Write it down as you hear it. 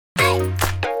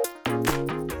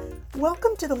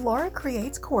Welcome to the Laura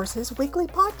Creates Courses weekly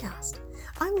podcast.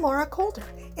 I'm Laura Calder,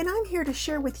 and I'm here to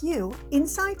share with you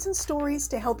insights and stories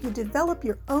to help you develop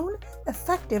your own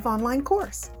effective online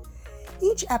course.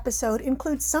 Each episode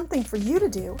includes something for you to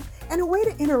do and a way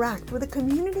to interact with a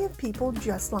community of people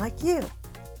just like you.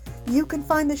 You can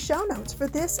find the show notes for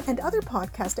this and other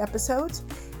podcast episodes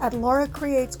at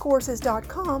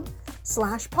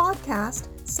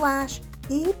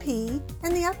lauracreatescourses.com/podcast/EP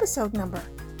and the episode number.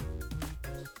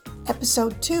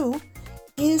 Episode 2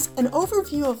 is an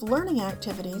overview of learning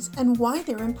activities and why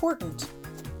they're important.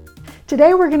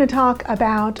 Today we're going to talk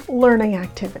about learning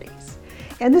activities.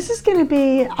 And this is going to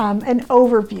be an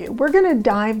overview. We're going to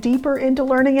dive deeper into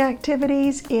learning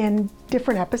activities in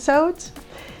different episodes.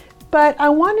 But I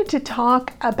wanted to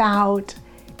talk about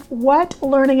what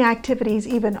learning activities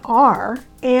even are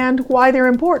and why they're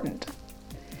important.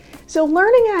 So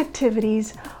learning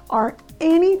activities are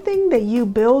anything that you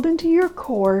build into your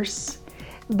course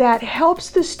that helps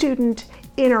the student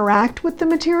interact with the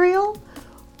material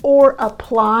or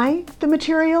apply the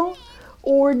material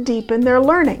or deepen their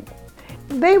learning.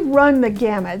 They run the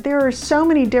gamut. There are so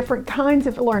many different kinds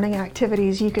of learning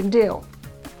activities you can do.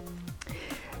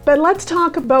 But let's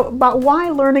talk about why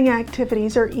learning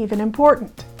activities are even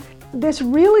important. This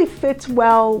really fits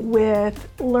well with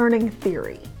learning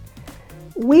theory.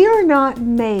 We are not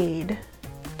made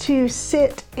to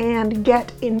sit and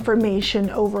get information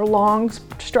over long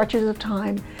stretches of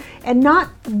time and not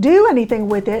do anything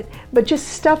with it, but just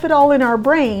stuff it all in our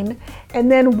brain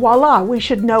and then voila, we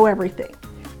should know everything.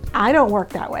 I don't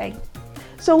work that way.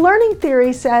 So learning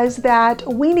theory says that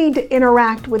we need to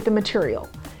interact with the material.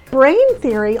 Brain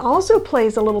theory also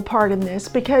plays a little part in this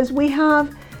because we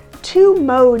have two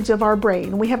modes of our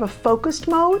brain. We have a focused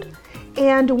mode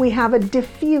and we have a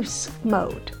diffuse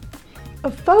mode. A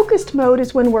focused mode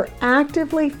is when we're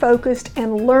actively focused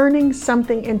and learning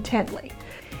something intently.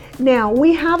 Now,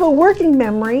 we have a working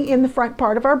memory in the front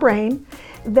part of our brain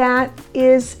that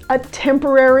is a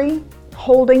temporary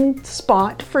holding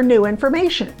spot for new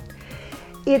information.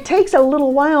 It takes a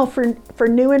little while for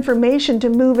new information to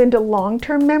move into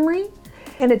long-term memory,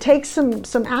 and it takes some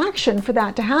action for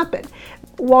that to happen.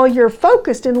 While you're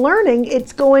focused in learning,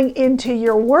 it's going into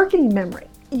your working memory.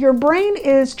 Your brain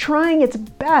is trying its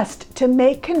best to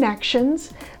make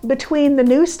connections between the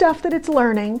new stuff that it's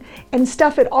learning and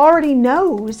stuff it already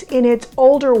knows in its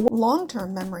older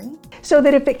long-term memory, so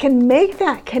that if it can make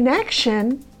that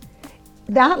connection,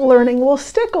 that learning will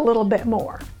stick a little bit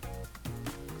more.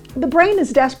 The brain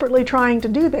is desperately trying to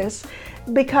do this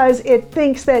because it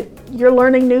thinks that you're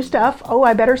learning new stuff. Oh,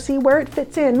 I better see where it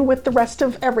fits in with the rest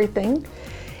of everything.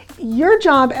 Your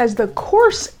job as the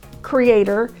course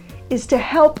creator is to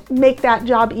help make that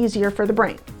job easier for the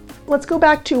brain. Let's go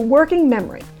back to working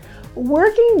memory.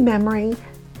 Working memory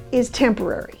is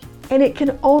temporary and it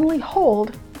can only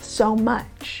hold so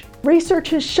much. Research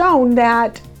has shown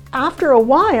that after a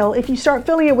while, if you start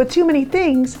filling it with too many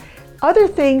things, other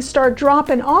things start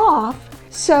dropping off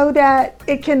so that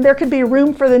there could be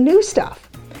room for the new stuff.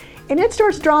 And it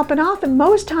starts dropping off, and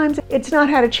most times it's not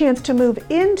had a chance to move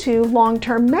into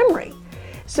long-term memory.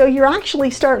 So you actually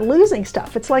start losing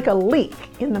stuff. It's like a leak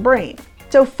in the brain.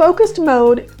 So focused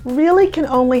mode really can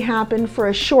only happen for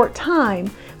a short time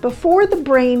before the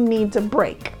brain needs a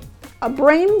break. A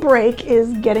brain break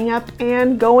is getting up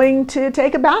and going to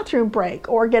take a bathroom break,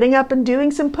 or getting up and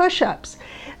doing some push-ups,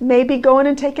 maybe going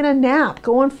and taking a nap,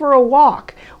 going for a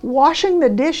walk, washing the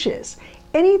dishes,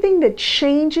 anything that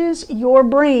changes your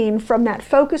brain from that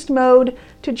focused mode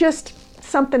to just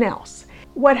something else.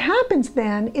 What happens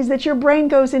then is that your brain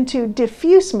goes into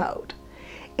diffuse mode.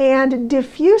 And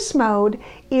diffuse mode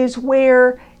is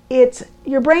where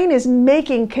your brain is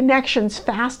making connections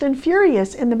fast and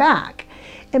furious in the back.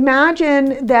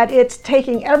 Imagine that it's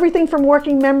taking everything from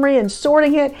working memory and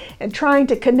sorting it and trying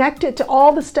to connect it to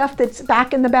all the stuff that's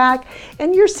back in the back.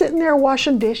 And you're sitting there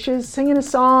washing dishes, singing a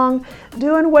song,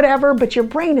 doing whatever, but your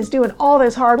brain is doing all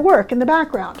this hard work in the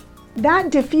background. That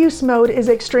diffuse mode is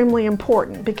extremely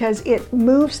important because it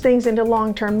moves things into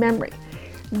long-term memory.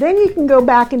 Then you can go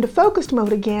back into focused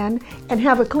mode again and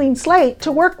have a clean slate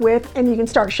to work with, and you can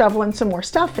start shoveling some more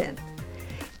stuff in.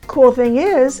 Cool thing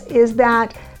is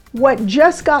that what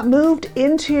just got moved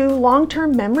into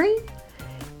long-term memory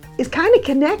is kind of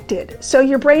connected. So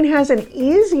your brain has an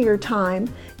easier time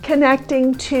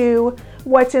connecting to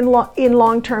what's in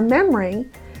long-term memory,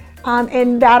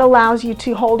 and that allows you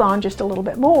to hold on just a little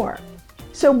bit more.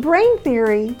 So brain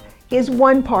theory is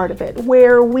one part of it,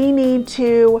 where we need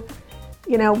to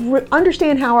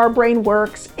understand how our brain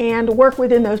works and work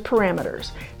within those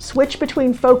parameters. Switch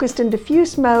between focused and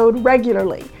diffuse mode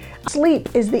regularly.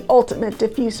 Sleep is the ultimate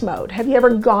diffuse mode. Have you ever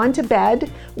gone to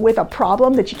bed with a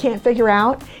problem that you can't figure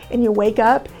out and you wake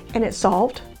up and it's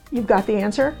solved? You've got the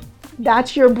answer?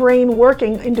 That's your brain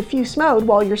working in diffuse mode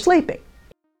while you're sleeping.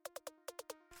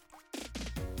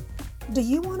 Do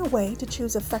you want a way to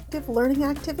choose effective learning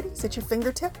activities at your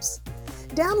fingertips?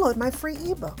 Download my free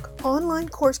ebook, Online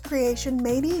Course Creation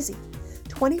Made Easy,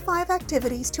 25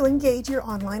 Activities to Engage Your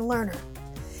Online Learner,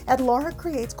 at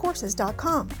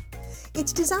lauracreatescourses.com.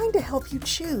 It's designed to help you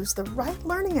choose the right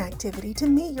learning activity to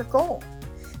meet your goal.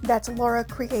 That's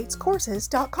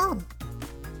lauracreatescourses.com.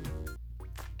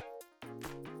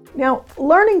 Now,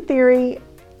 learning theory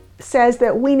says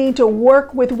that we need to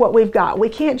work with what we've got. We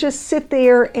can't just sit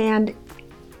there and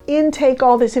intake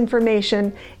all this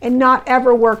information and not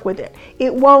ever work with it.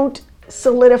 It won't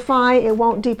solidify, it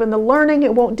won't deepen the learning,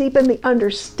 it won't deepen the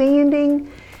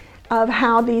understanding of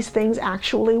how these things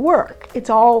actually work. It's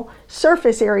all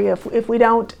surface area if we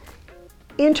don't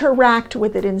interact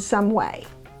with it in some way.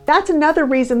 That's another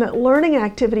reason that learning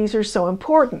activities are so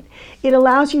important. It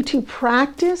allows you to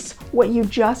practice what you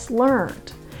just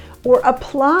learned or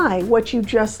apply what you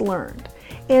just learned.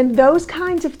 And those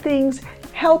kinds of things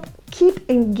help keep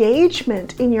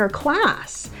engagement in your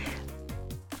class.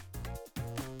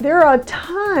 There are a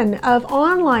ton of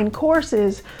online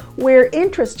courses where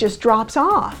interest just drops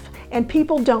off and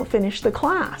people don't finish the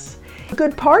class. A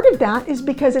good part of that is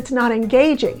because it's not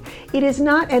engaging. It is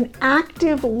not an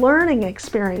active learning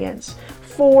experience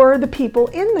for the people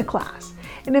in the class.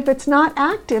 And if it's not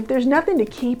active, there's nothing to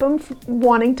keep them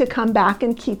wanting to come back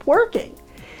and keep working.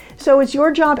 So it's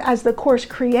your job as the course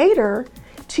creator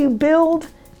to build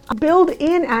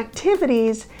in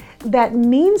activities that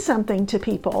mean something to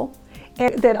people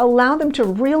and that allow them to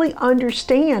really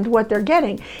understand what they're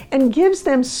getting and gives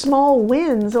them small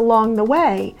wins along the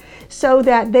way so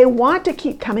that they want to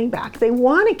keep coming back. They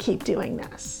want to keep doing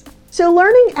this. So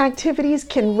learning activities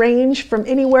can range from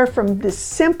anywhere from the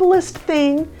simplest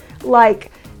thing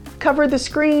like cover the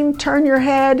screen, turn your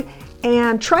head,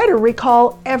 and try to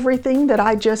recall everything that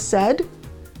I just said.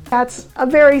 That's a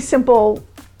very simple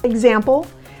example,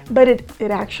 but it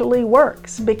actually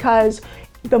works because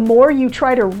the more you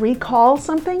try to recall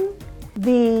something,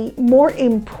 the more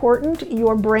important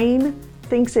your brain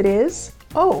thinks it is.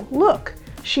 Oh, look,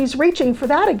 she's reaching for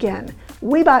that again.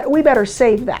 We better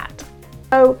save that.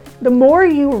 So the more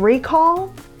you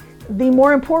recall, the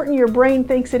more important your brain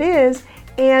thinks it is,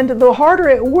 and the harder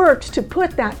it works to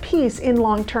put that piece in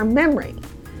long-term memory.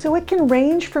 So it can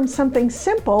range from something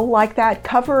simple like that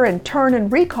cover and turn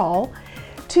and recall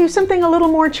to something a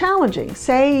little more challenging.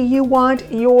 Say you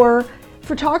want your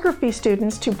photography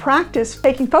students to practice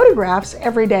taking photographs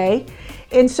every day,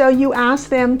 and so you ask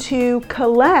them to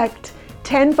collect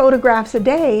 10 photographs a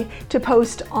day to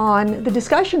post on the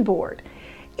discussion board.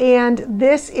 And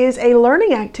this is a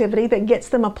learning activity that gets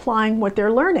them applying what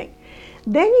they're learning.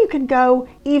 Then you can go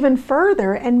even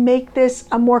further and make this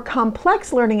a more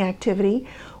complex learning activity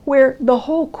where the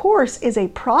whole course is a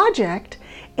project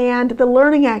and the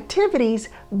learning activities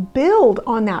build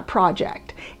on that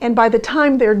project. And by the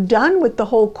time they're done with the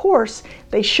whole course,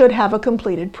 they should have a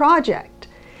completed project.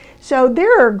 So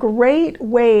there are great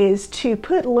ways to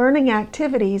put learning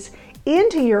activities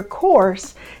into your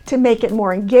course to make it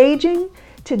more engaging,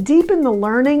 to deepen the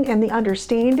learning and the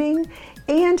understanding,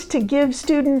 and to give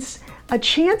students a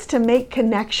chance to make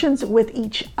connections with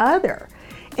each other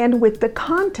and with the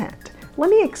content. Let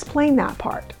me explain that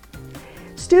part.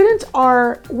 Students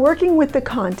are working with the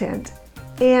content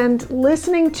and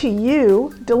listening to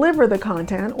you deliver the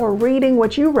content or reading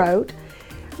what you wrote,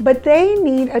 but they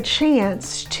need a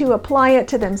chance to apply it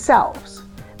to themselves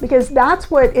because that's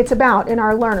what it's about in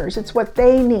our learners. It's what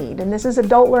they need, and this is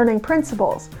adult learning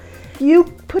principles. You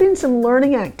put in some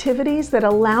learning activities that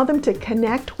allow them to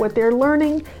connect what they're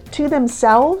learning to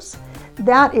themselves.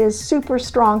 That is super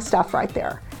strong stuff right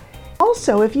there.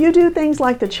 Also, if you do things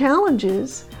like the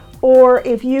challenges, or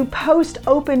if you post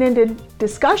open-ended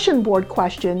discussion board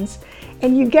questions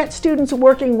and you get students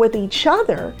working with each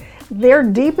other, they're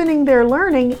deepening their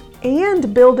learning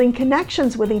and building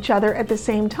connections with each other at the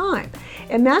same time.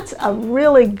 And that's a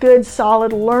really good,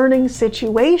 solid learning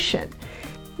situation.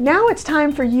 Now it's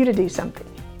time for you to do something.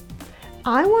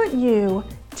 I want you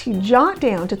to jot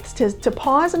down, to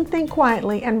pause and think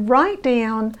quietly and write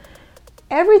down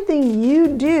everything you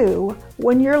do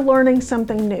when you're learning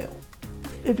something new.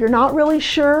 If you're not really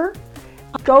sure,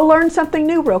 go learn something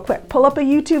new real quick. Pull up a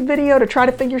YouTube video to try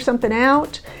to figure something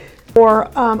out, or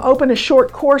open a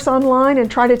short course online and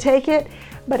try to take it.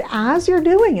 But as you're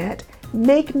doing it,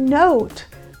 make note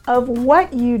of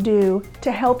what you do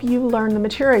to help you learn the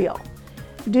material.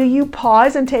 Do you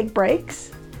pause and take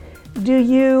breaks? Do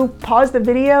you pause the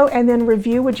video and then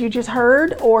review what you just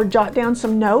heard or jot down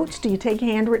some notes? Do you take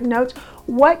handwritten notes?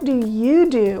 What do you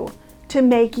do to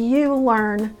make you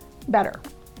learn better?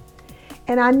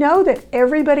 And I know that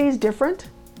everybody's different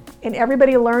and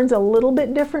everybody learns a little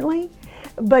bit differently,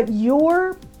 but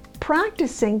your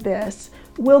practicing this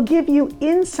will give you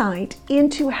insight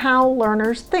into how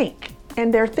learners think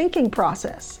and their thinking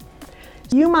process.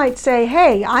 You might say,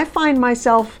 hey, I find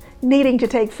myself needing to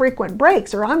take frequent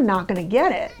breaks or I'm not going to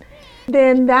get it.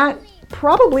 Then that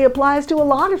probably applies to a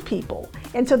lot of people.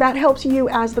 And so that helps you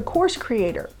as the course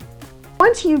creator.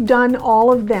 Once you've done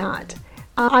all of that,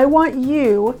 I want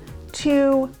you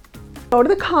to go to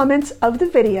the comments of the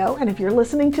video. And if you're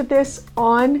listening to this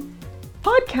on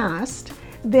podcast,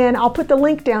 then I'll put the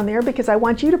link down there because I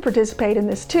want you to participate in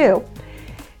this too.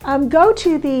 Go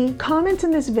to the comments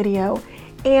in this video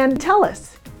and tell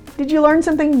us, did you learn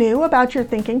something new about your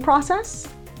thinking process?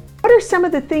 What are some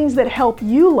of the things that help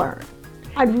you learn?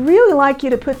 I'd really like you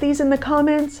to put these in the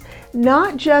comments,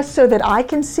 not just so that I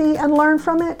can see and learn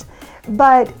from it,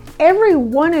 but every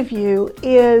one of you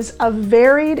is a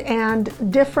varied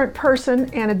and different person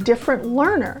and a different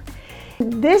learner.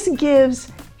 This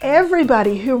gives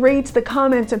everybody who reads the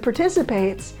comments and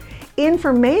participates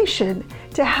information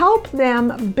to help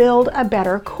them build a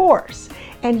better course.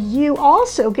 And you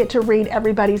also get to read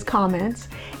everybody's comments,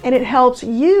 and it helps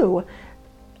you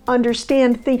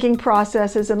understand thinking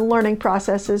processes and learning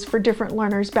processes for different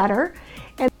learners better.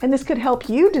 And this could help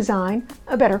you design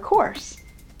a better course.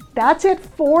 That's it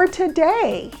for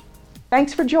today.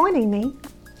 Thanks for joining me.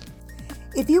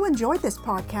 If you enjoyed this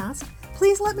podcast,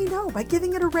 please let me know by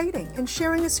giving it a rating and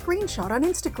sharing a screenshot on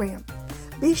Instagram.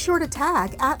 Be sure to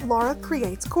tag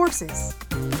 @LauraCreatesCourses.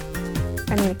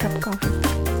 I need a cup of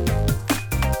coffee.